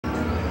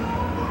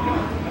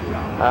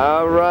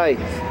All right.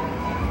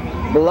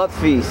 Blood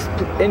Feast.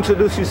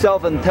 Introduce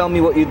yourself and tell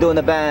me what you do in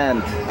the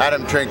band.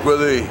 Adam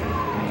Tranquilli,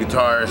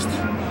 guitarist,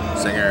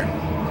 singer.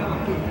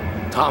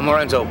 Tom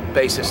Lorenzo,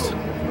 bassist.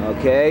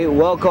 Okay,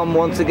 welcome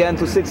once again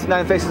to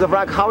 69 Faces of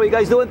Rock. How are you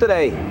guys doing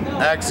today?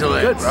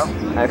 Excellent, Good. bro.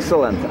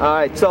 Excellent. All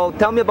right, so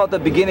tell me about the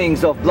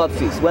beginnings of Blood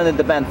Feast. When did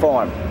the band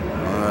form?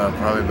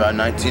 Probably about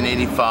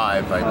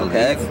 1985, I believe.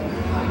 Okay.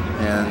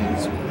 And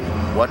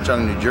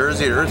Watchung, New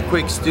Jersey, at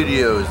Earthquake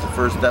Studios, the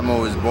first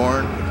demo was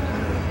born.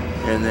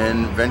 And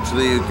then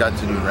eventually it got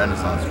to New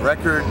Renaissance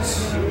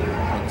Records,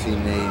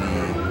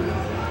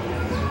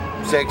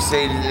 1986,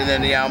 and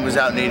then the album was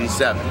out in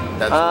 87.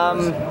 That's what it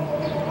was.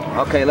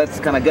 Okay, let's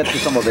kind of get to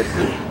some of it.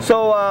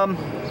 So,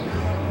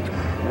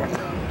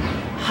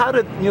 how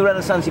did New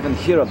Renaissance even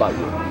hear about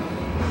you?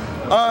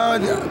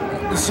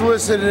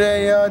 Solicited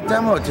a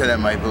demo to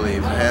them, I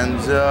believe,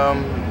 and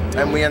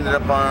we ended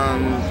up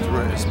on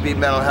Speed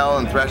Metal Hell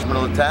and Thrash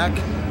Metal Attack,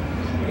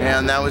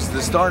 and that was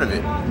the start of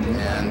it.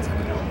 And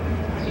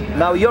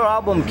now your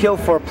album Kill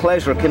for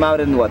Pleasure came out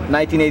in what,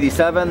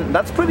 1987?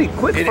 That's pretty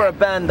quick for a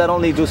band that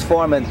only just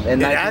formed in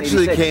 1986. It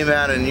actually came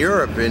out in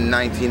Europe in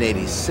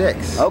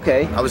 1986.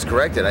 Okay. I was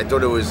corrected. I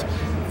thought it was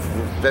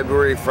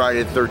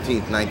Friday the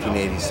 13th,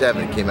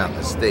 1987. It came out in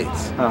the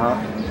States.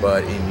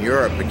 But in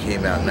Europe it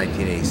came out in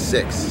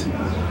 1986.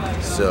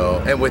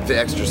 So, and with the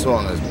extra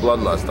song as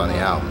Bloodlust on the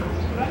album.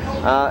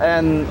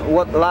 And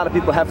what a lot of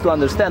people have to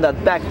understand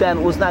that back then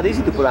it was not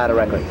easy to put out a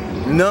record.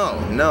 No,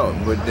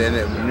 but then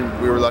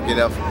we were lucky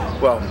enough,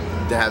 well,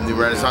 to have New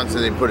Renaissance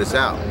and they put us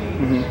out.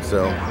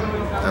 So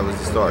that was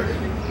the start.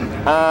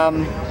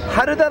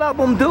 How did that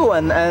album do,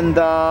 and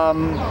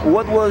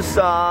what was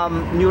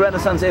New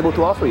Renaissance able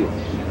to offer you?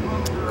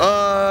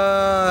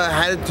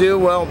 How to do?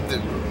 Well,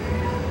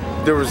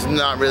 there was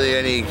not really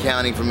any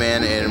accounting for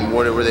man, and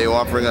whatever they were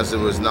offering us, it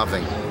was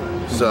nothing.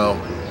 So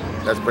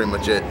that's pretty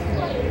much it.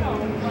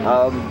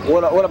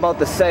 What about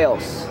the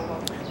sales?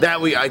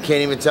 That I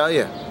can't even tell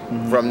you.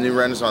 From New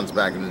Renaissance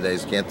back in the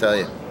days, can't tell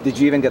you. Did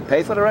you even get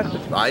paid for the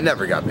record? I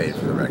never got paid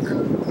for the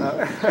record.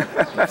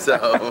 So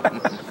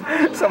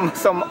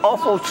some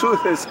awful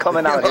truth is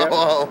coming out here.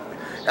 Well,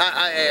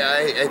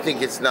 I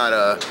think it's not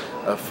a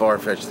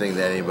far-fetched thing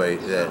that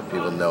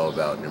people know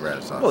about New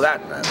Renaissance. Well,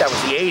 that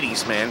was the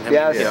 80s, man. I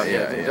Yes. mean,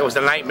 it was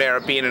the nightmare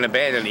of being in a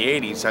band in the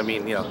 80s. I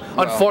mean,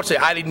 unfortunately,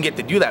 I didn't get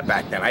to do that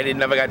back then. I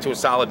never got to a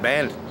solid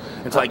band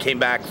until I came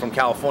back from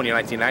California in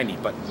 1990.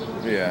 But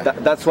yeah,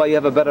 that's why you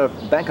have a better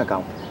bank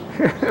account.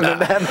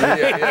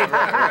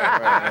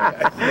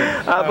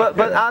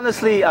 But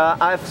honestly,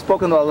 I've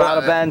spoken to a lot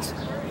of bands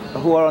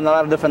who are on a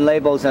lot of different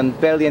labels, and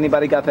barely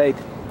anybody got paid.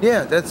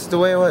 Yeah, that's the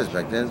way it was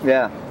back then.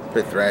 Yeah.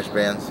 With thrash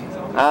bands,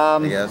 I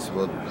guess,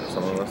 well,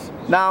 some of us.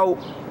 Now,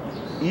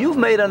 you've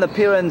made an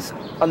appearance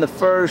on the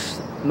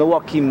first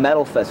Milwaukee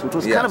Metal Fest, which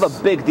was kind of a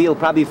big deal,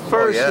 probably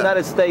first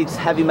United States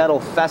heavy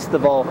metal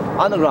festival,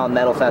 underground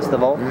metal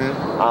festival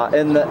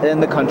in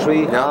the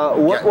country.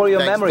 What were your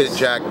memories? To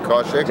Jack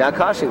Koshik. Jack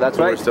Koshik, that's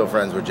right. We're still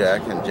friends with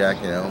Jack, and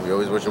Jack, we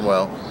always wish him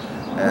well.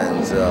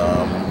 And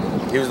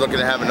he was looking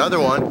to have another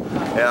one,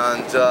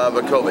 and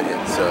but COVID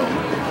hit, so.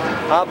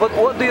 But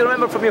what do you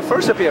remember from your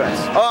first appearance?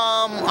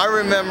 I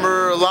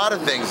remember a lot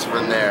of things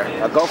from there.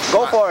 Go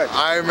for it.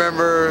 I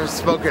remember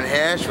smoking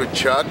hash with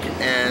Chuck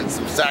and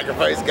some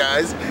Sacrifice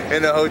guys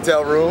in the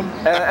hotel room.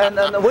 And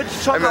which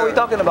Chuck are we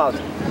talking about?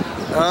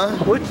 Huh?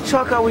 Which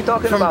Chuck are we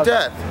talking about? From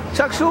Death.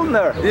 Chuck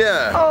Schuldiner.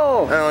 Yeah.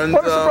 Oh, and,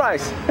 what a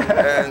surprise.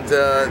 And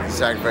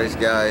Sacrifice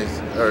guys,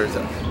 or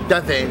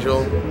Death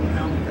Angel.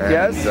 And,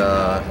 yes.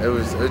 I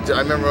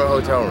remember a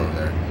hotel room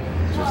there.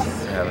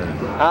 Just having.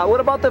 What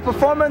about the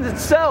performance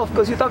itself?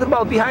 Because you're talking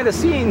about behind the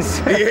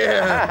scenes.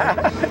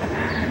 Yeah.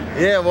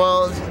 Yeah.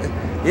 Well.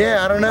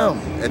 Yeah. I don't know.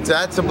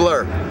 That's a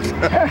blur.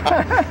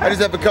 I just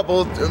have a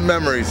couple of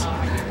memories.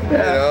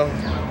 Yeah.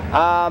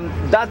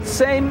 That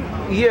same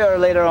year,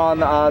 later on,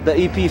 the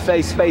EP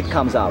Face Fate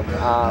comes out.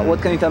 What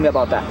can you tell me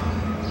about that?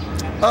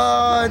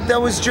 That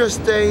was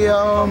just a.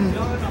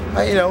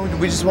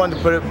 We just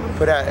wanted to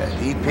put out an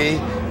EP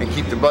and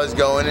keep the buzz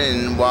going,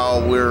 and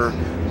while we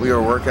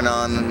were working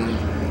on,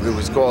 it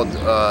was called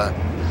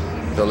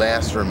The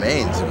Last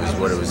Remains. It was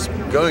what it was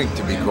going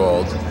to be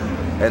called,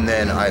 and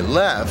then I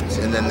left,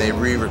 and then they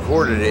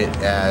re-recorded it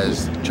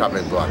as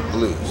Chopping Block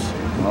Blues.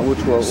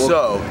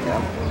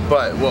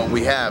 But what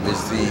we have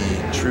is the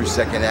true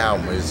second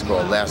album. It's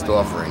called Last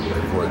Offering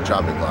before the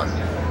Chopping Block.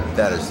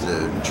 That is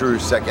the true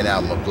second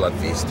album of Blood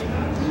Feast.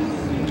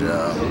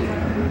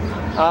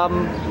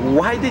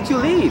 Why did you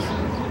leave?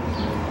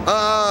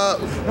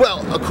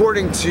 Well,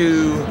 according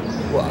to,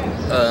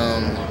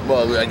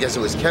 I guess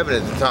it was Kevin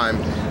at the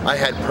time, I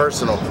had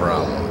personal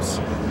problems,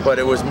 but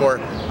it was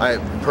more, I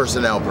had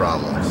personnel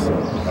problems.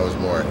 That was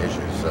more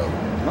issues, so.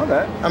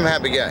 Okay. I'm a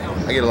happy guy.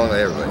 I get along with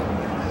everybody.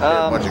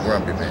 A bunch of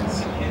grumpy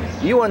pants.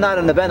 You were not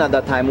in the band at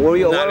that time, were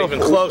you? Not even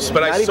close,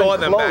 but I saw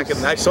them back.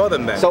 I saw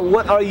them then. So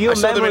what are your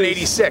memories? I saw them in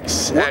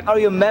 '86. What are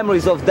your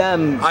memories of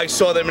them? I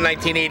saw them in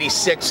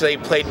 1986. They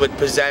played with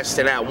Possessed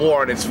and At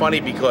War, and it's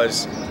funny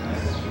because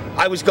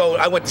I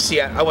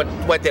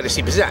went there to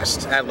see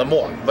Possessed at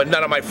Lemoore, but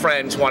none of my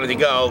friends wanted to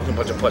go, a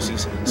bunch of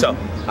pussies. So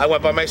I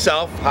went by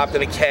myself, hopped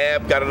in a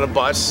cab, got on a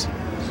bus,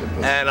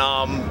 and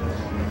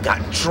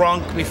got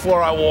drunk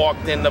before I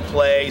walked in the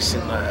place,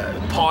 and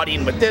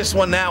partying with this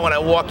one, that one. I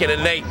walk in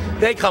and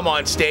they come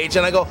on stage,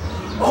 and I go,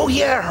 oh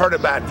yeah, I heard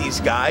about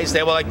these guys.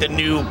 They were like the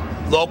new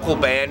local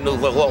band,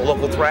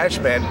 local thrash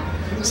band.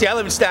 See, I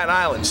live in Staten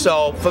Island,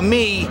 so for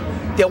me,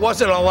 there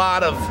wasn't a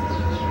lot of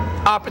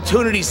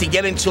opportunities to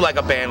get into like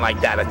a band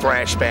like that, a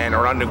thrash band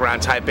or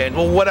underground type band.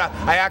 Well,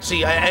 I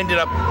ended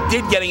up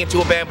getting into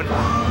a band, but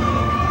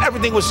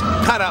everything was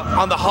kind of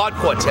on the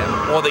hardcore tip,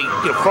 or the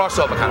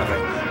crossover kind of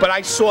thing. But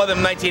I saw them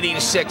in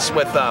 1986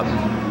 with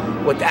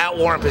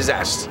Outwar and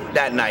Possessed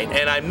that night,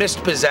 and I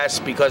missed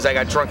Possessed because I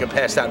got drunk and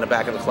passed out in the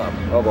back of the club.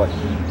 Oh boy!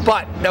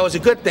 But that was a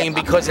good thing,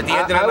 because at the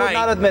end of the night, I would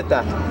not admit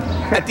that.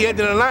 At the end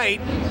of the night,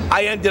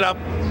 I ended up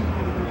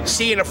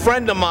seeing a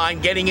friend of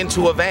mine getting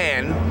into a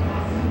van,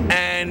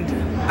 and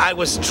I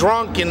was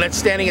drunk and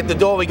standing at the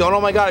doorway going,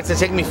 oh my God, it's gonna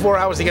take me 4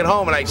 hours to get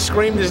home. And I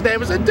screamed his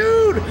name. I said,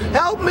 dude,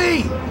 help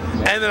me.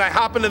 And then I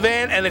hop in the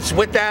van, and it's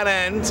With That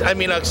End.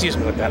 Excuse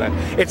me, With That End.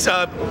 It's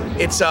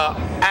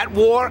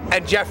Outwar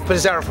and Jeff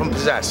Pizzera from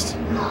Possessed.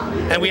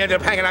 And we ended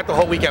up hanging out the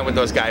whole weekend with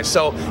those guys.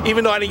 So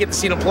even though I didn't get to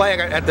see them play,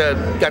 I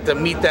got to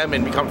meet them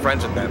and become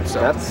friends with them.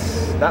 So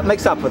that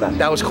makes up for that.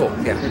 That was cool,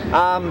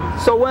 yeah.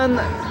 So when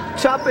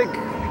Chopik,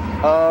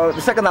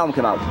 the second album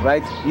came out,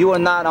 right? You were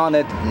not on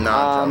it.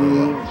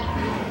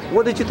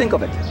 What did you think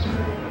of it?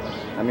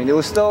 I mean, it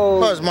was still...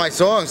 Well, it was my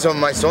song. Some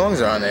of my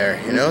songs are on there,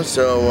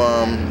 so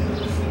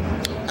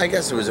I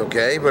guess it was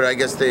okay, but I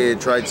guess they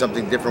tried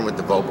something different with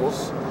the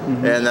vocals,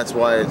 and that's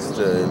why it's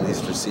the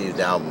least received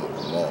album of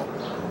them all.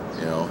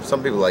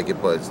 Some people like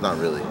it, but it's not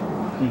really.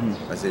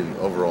 I say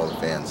overall the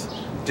fans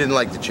didn't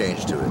like the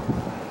change to it.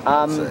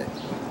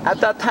 At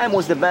that time,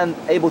 was the band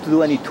able to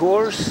do any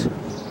tours?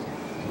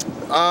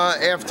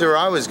 After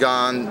I was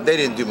gone, they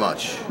didn't do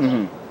much.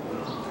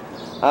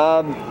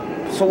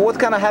 So what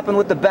kind of happened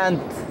with the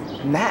band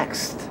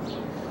next?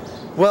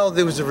 Well,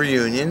 there was a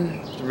reunion.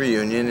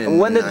 In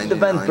when did 99. the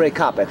band break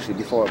up, actually,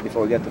 before we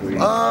get to the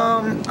reunion?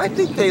 I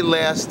think they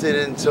lasted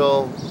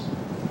until...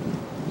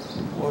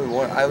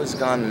 I was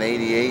gone in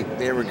 88.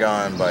 They were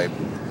gone by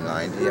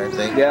 90, I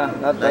think. Yeah,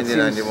 that 90,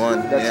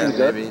 91. Seems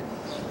good. Maybe.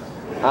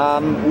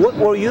 What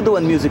were you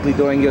doing musically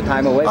during your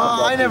time away from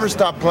I never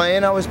stopped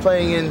playing. I was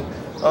playing in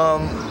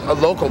a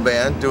local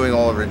band, doing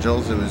all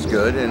originals. It was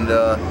good. And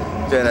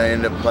then I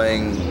ended up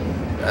playing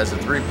as a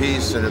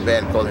three-piece in a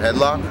band called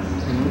Headlock.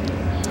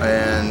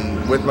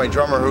 And with my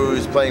drummer,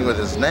 who's playing with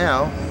us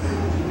now,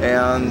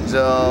 and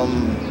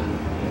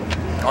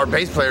our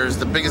bass player is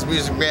the biggest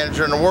music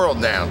manager in the world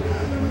now,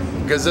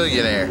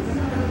 gazillionaire,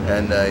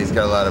 and he's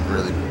got a lot of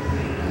really,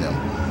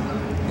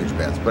 huge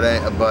bands. But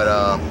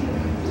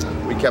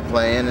we kept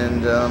playing,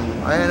 and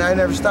I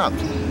never stopped.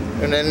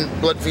 And then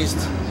Blood Feast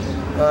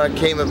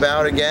came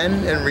about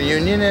again in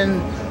reunion,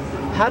 and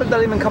how did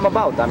that even come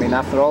about? I mean,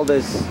 after all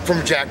this,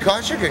 from Jack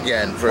Koshik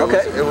again.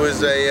 It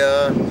was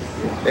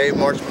a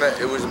March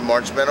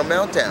Metal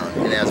Meltdown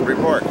in Asbury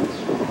Park,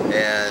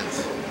 and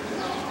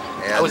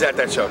I was at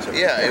that show too.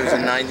 Yeah, it was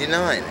in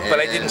 '99. But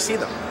I didn't see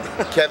them.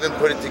 Kevin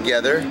put it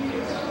together,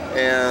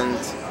 and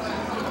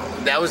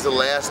that was the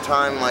last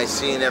time I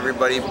seen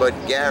everybody but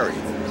Gary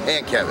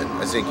and Kevin.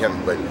 I seen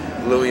Kevin, but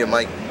Louie and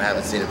Mike, I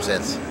haven't seen him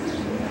since.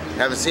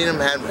 Haven't seen him,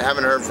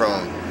 haven't heard from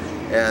him.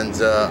 And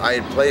I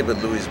had played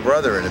with Louie's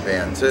brother in a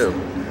band too,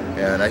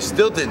 and I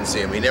still didn't see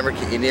him. He never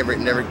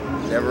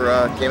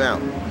came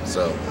out.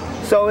 So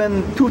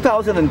in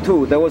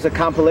 2002, there was a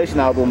compilation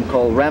album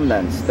called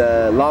Remnants,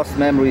 the Lost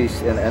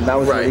Memories, and that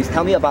was released.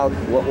 Tell me about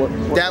what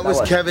that was.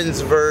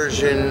 Kevin's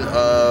version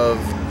of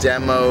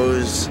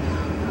demos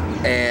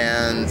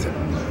and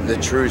the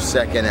true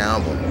second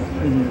album.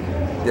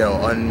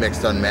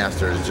 Unmixed,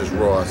 unmastered. It's just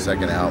raw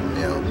second album.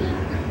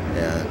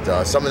 And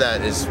some of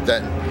that is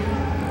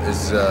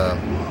that's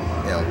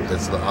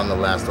on the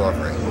last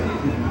offering.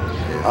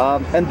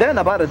 And then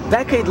about a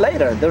decade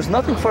later, there's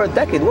nothing for a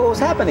decade. What was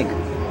happening?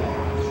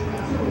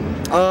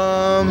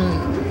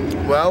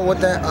 Well,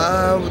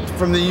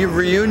 from the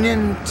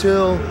reunion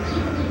till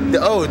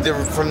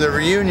from the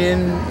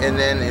reunion and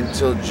then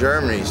until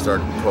Germany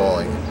started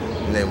calling,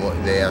 and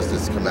they asked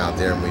us to come out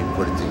there and we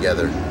put it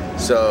together.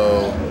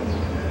 So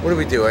what did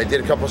we do? I did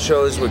a couple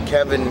shows with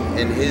Kevin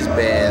and his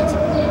band.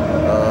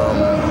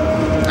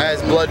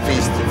 As Blood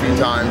Feast a few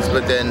times,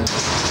 but then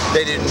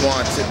they didn't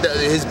want to.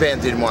 His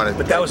band didn't want it.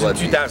 But that was in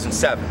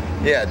 2007.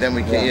 Yeah, then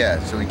we came. Yeah,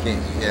 so we came.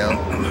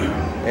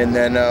 And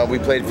then we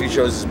played a few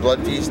shows as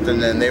Blood Feast,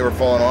 and then they were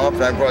falling off.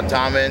 And I brought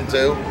Tom in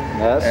too.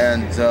 Yes.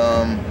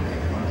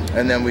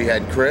 And then we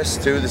had Chris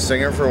too, the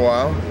singer, for a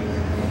while,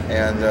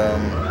 and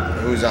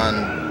who's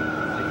on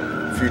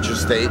Future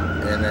State,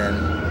 and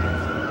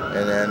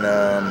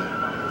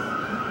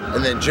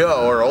then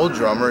Joe, our old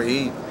drummer,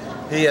 he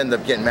ended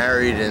up getting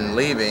married and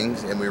leaving,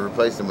 and we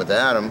replaced him with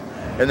Adam,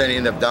 and then he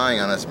ended up dying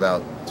on us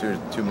about 3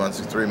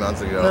 months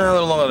ago. A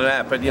little longer than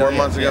that, but 4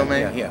 months ago,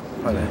 maybe. Yeah.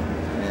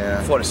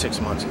 Yeah. 4 to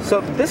 6 months.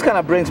 So this kind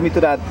of brings me to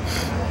that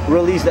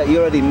release that you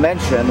already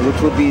mentioned,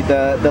 which would be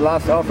the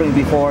last offering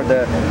before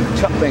the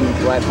Chopping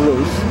Let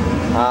Loose.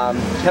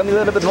 Tell me a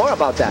little bit more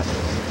about that.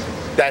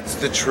 That's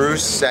the true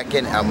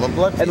second album of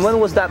Blood Feast. And when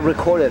was that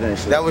recorded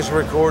initially? That was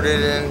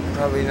recorded in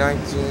probably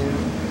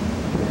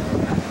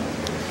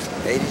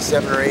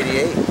 1987 or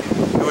 88.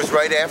 It was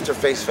right after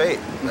Face Fate.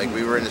 Like,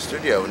 we were in the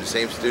studio, in the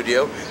same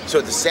studio.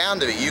 So the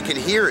sound of it, you can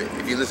hear it.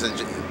 If you listen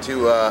to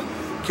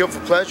Kill for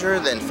Pleasure,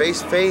 then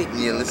Face Fate, and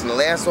you listen to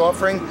Last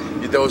Offering,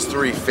 those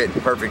three fit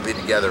perfectly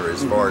together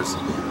as far as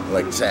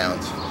like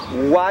sounds.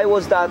 Why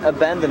was that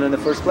abandoned in the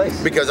first place?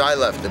 Because I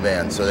left the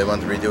band, so they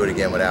wanted to redo it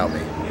again without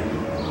me.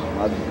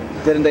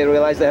 Didn't they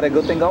realize they had a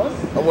good thing going?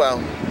 Oh,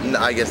 well, no,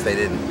 I guess they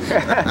didn't.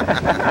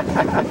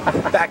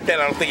 Back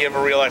then, I don't think you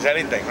ever realized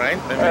anything, right?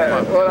 I mean,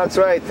 well, that's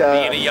right.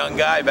 being a young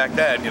guy back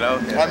then, you know.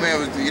 I mean, it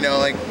was, you know,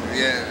 like,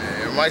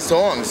 my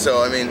songs,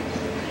 so I mean,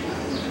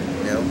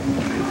 you know.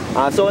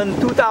 So in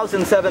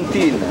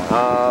 2017,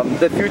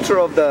 the future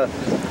of the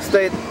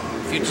State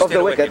of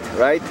the Wicked,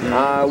 right?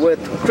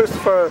 With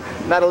Christopher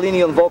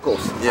Natalini on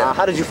vocals. Yeah.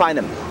 How did you find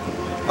him?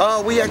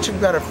 We actually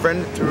got a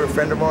friend through a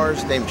friend of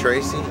ours named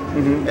Tracy,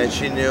 and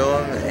she knew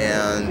him,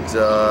 and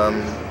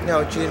you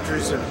know, she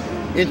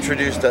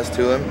introduced us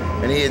to him,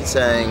 and he had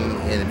sang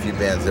in a few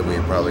bands that we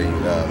had probably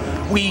the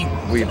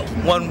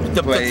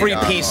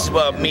three-piece,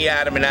 me,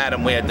 Adam, and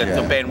Adam. We had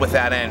the band With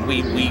That End.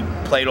 We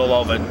played all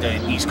over the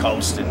East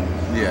Coast, and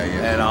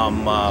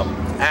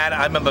and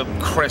I remember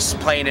Chris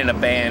playing in a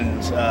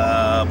band,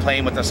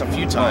 playing with us a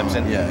few times,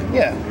 and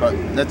But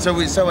that's so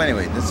we. So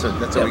anyway, that's how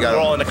we got. We're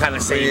all in the kind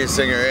of same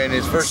singer, and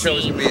his first show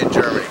was to be in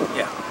Germany.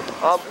 Yeah.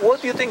 What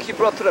do you think he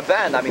brought to the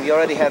band? I mean, you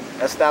already had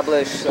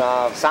established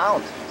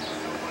sound.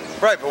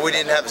 Right, but we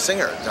didn't have a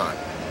singer at the time.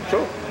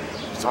 True.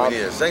 So we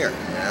needed a singer,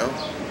 you know.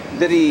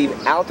 Did he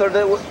alter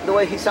the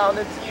way he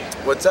sounded?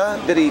 What's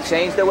that? Did he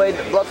change the way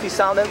Blood Feast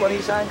sounded when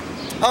he sang?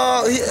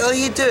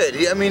 He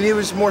did. I mean, he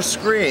was more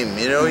scream.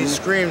 You know, he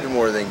screamed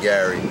more than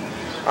Gary.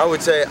 I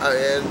would say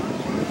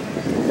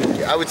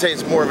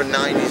it's more of a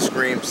 '90s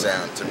scream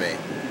sound to me.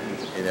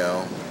 You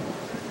know,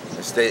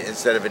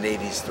 instead of an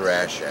 '80s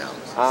thrash sound.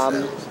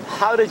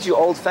 How did you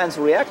old fans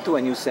react to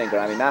a new singer?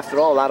 I mean, after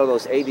all, a lot of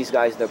those '80s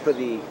guys, they're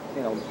pretty,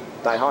 you know,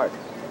 die hard.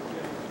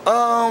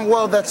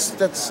 Well, that's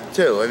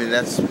too. I mean,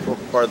 that's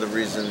part of the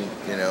reason,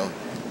 you know,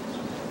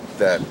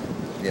 that,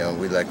 you know,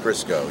 we let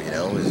Chris go, you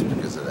know, is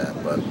because of that.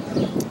 But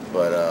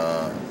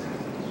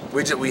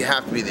we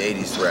have to be the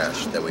 '80s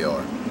thrash that we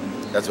are.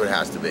 That's what it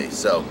has to be.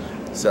 So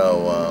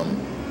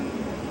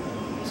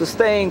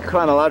staying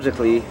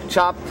chronologically,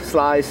 Chop,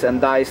 Slice,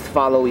 and Diced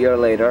follow a year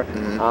later.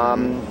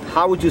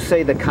 How would you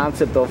say the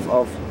concept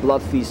of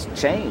Blood Feast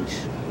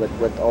changed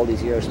with all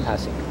these years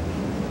passing?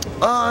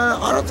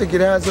 I don't think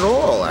it has at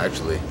all,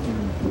 actually.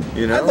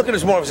 You know? I look at it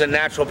as more as a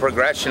natural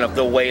progression of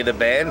the way the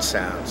band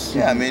sounds.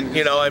 Yeah, I mean,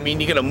 you know, I mean,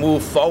 you're gonna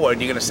move forward.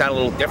 You're gonna sound a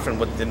little different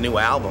with the new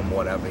album,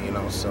 whatever, you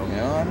know. So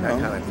yeah, that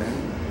kind of thing.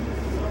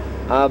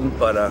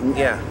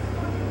 Yeah.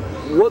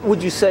 What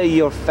would you say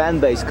your fan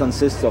base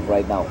consists of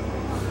right now?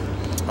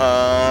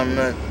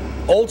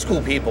 Old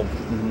school people.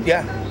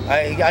 Yeah.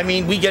 I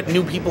mean, we get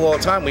new people all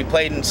the time. We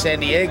played in San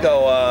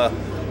Diego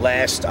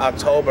last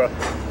October,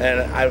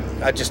 and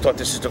I just thought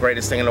this is the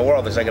greatest thing in the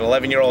world. There's like an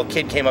 11-year-old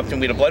kid came up to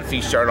me with a Blood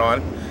Feast shirt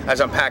on as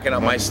I'm packing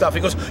up my stuff. He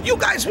goes, "You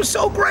guys were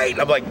so great."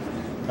 I'm like,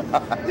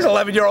 he's an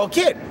 11-year-old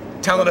kid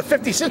telling a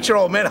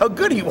 56-year-old man how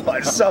good he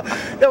was. So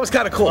that was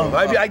kind of cool.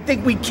 I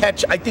think we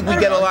get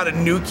a lot of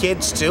new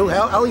kids too.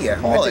 Hell yeah.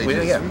 All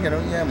ages. Yeah.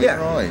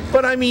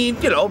 But I mean,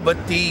 you know,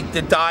 but the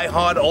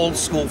die-hard old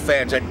school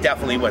fans are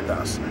definitely with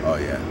us. Oh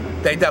yeah.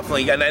 They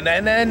definitely, and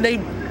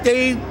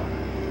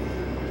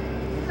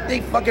they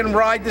fucking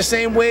ride the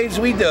same waves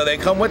we do. They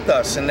come with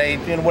us, and they,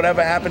 you know,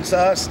 whatever happens to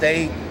us,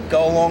 they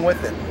go along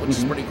with it, which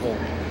is pretty cool.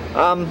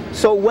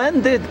 So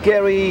when did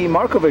Gary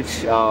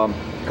Markovich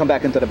come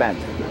back into the band?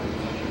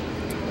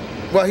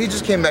 Well, he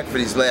just came back for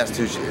these last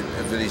two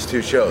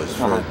shows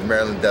for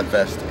Maryland Death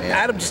Fest. And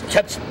Adam just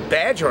kept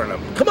badgering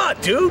him. Come on,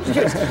 dude!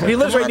 He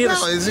lives right near the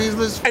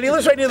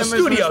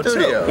studio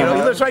too. You know,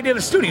 he lives right near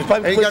the studio.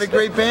 And he got a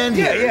great band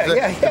here.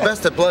 Yeah. The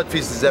best that Blood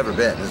Feast has ever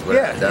been. Is what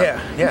I know.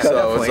 Yeah.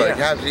 So it's like,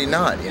 how did he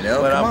not? You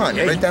know, come on,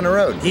 right down the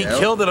road. He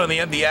killed it on the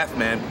MDF,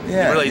 man.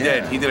 Yeah, he really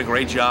did. He did a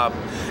great job,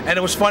 and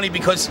it was funny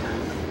because,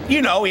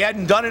 you know, he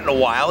hadn't done it in a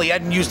while. He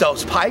hadn't used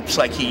those pipes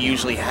like he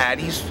usually had.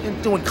 He's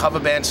doing cover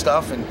band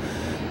stuff and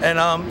you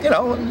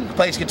know,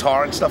 plays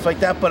guitar and stuff like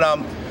that. But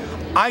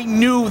I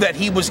knew that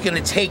he was going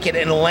to take it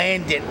and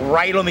land it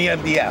right on the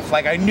MDF.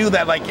 Like, I knew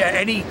that, like,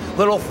 any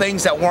little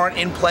things that weren't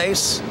in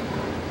place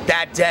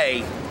that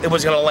day, it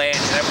was going to land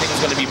and everything was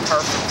going to be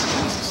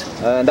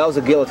perfect. And that was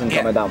a guillotine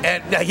coming down.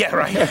 And, yeah,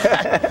 right.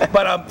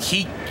 But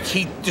he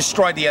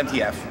destroyed the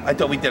MDF. I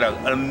thought we did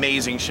an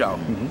amazing show.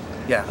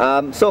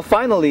 Yeah. So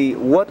finally,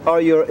 what are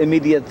your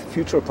immediate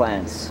future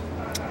plans?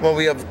 Well,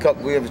 we have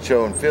a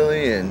show in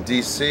Philly and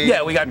DC.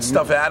 Yeah, we got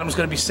stuff. Adam's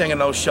going to be singing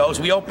those shows.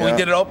 We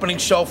did an opening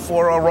show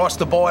for Ross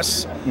the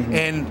Boss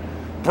in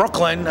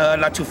Brooklyn,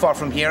 not too far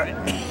from here.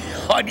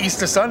 on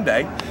Easter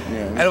Sunday,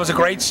 and it was a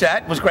great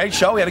set. It was a great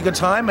show. We had a good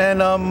time, and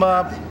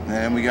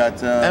we got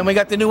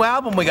the new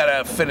album. We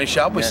got to finish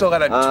up. We still got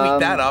to tweak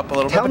that up a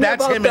little bit.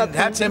 But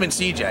that's him and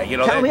CJ. You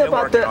know, tell me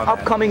about the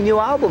upcoming new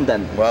album,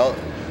 then. Well,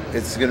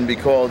 it's going to be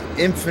called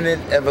Infinite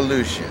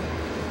Evolution,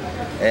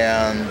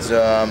 and it's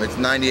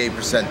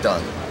 98%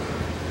 done.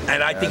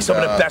 And I think some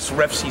of the best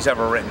riffs he's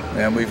ever written.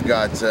 And we've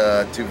got 2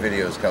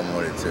 videos coming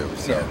with it too.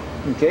 So. Yeah.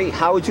 Okay,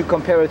 how would you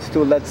compare it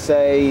to, let's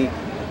say,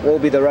 what will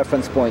be the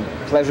reference point?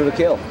 Pleasure to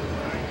Kill.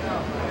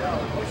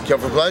 Kill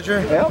for Pleasure?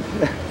 Yeah.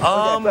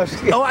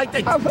 I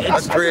think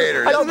that's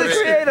Creator. I know the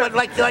Creator. But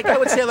like I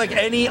would say, like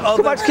any other.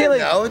 Too much killing.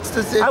 No,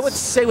 I would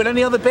say with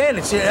any other band,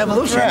 it's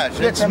evolution.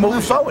 It's moving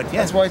forward.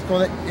 Yeah. That's why it's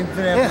called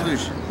Infinite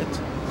Evolution.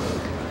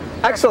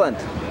 Excellent.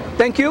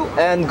 Thank you,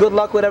 and good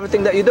luck with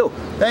everything that you do.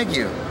 Thank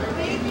you.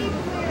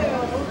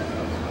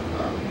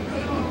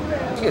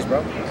 Cheers,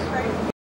 bro.